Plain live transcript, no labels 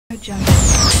Jungle.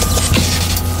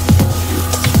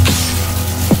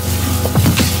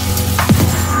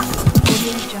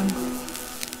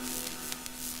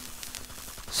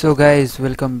 So guys,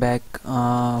 welcome back.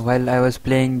 While I was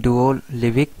playing duo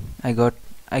livik, I got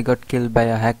killed by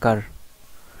a hacker,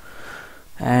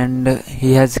 and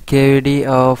he has KD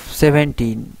of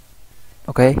 17.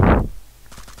 Okay,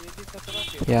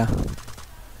 yeah.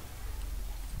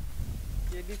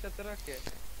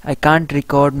 I can't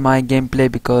record my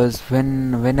gameplay because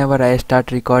whenever I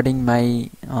start recording,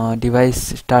 my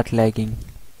device start lagging.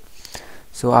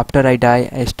 So after I die,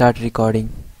 I start recording.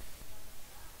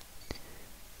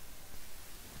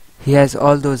 He has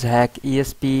all those hack,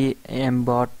 ESP,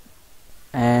 aimbot,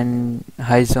 and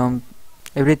high jump,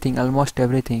 everything, almost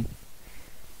everything.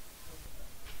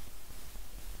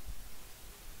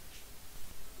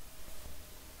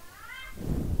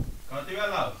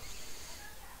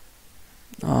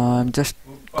 I'm just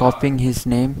copying his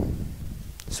name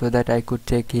so that I could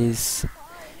check his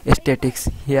aesthetics.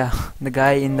 Yeah, the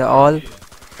guy in the all.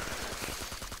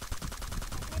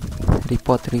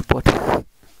 Report.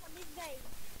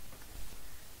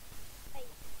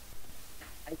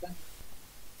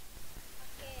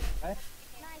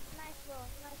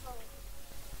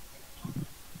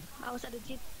 Awas ada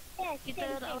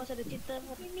cheater, awas ada cheater.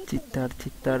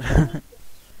 Cheater.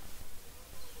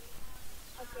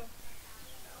 Okay.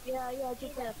 Ya,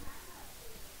 cheater.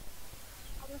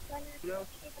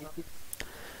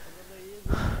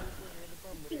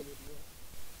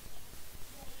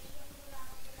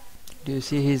 Do you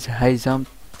see his high jump?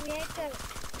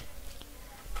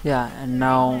 Yeah, and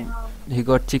now he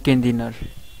got chicken dinner.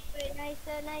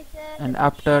 And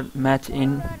after match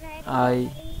in,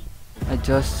 I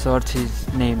just search his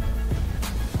name.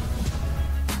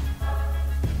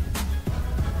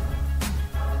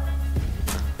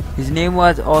 His name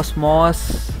was Osmonos,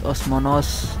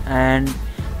 and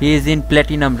he is in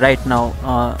platinum right now.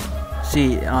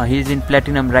 He is in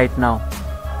platinum right now,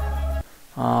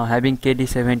 having KD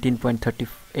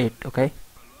 17.38. Okay,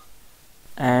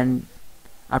 and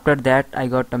after that I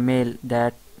got a mail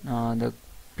that the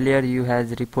player you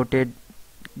has reported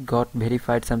got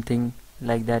verified, something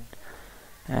like that,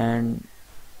 and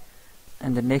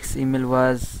the next email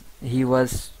was he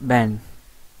was banned.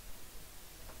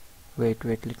 Wait,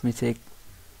 let me check.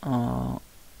 4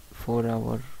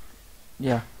 hour.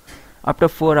 Yeah, after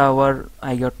 4 hour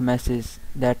I got message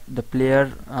that the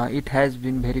player it has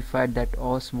been verified that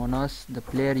Osmonos, the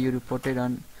player you reported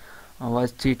on,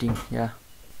 was cheating. Yeah,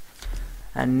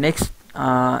 and next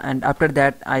and after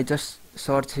that I just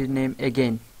searched his name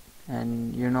again,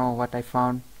 and you know what I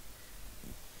found?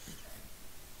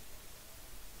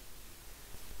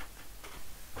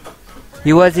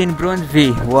 He was in bronze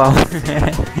V. Wow.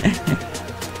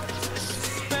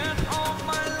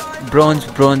 bronze.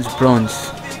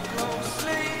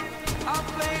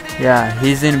 Yeah,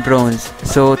 he's in bronze.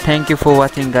 So thank you for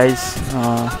watching, guys.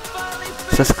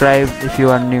 Subscribe if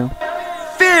you are new.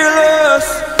 Fearless.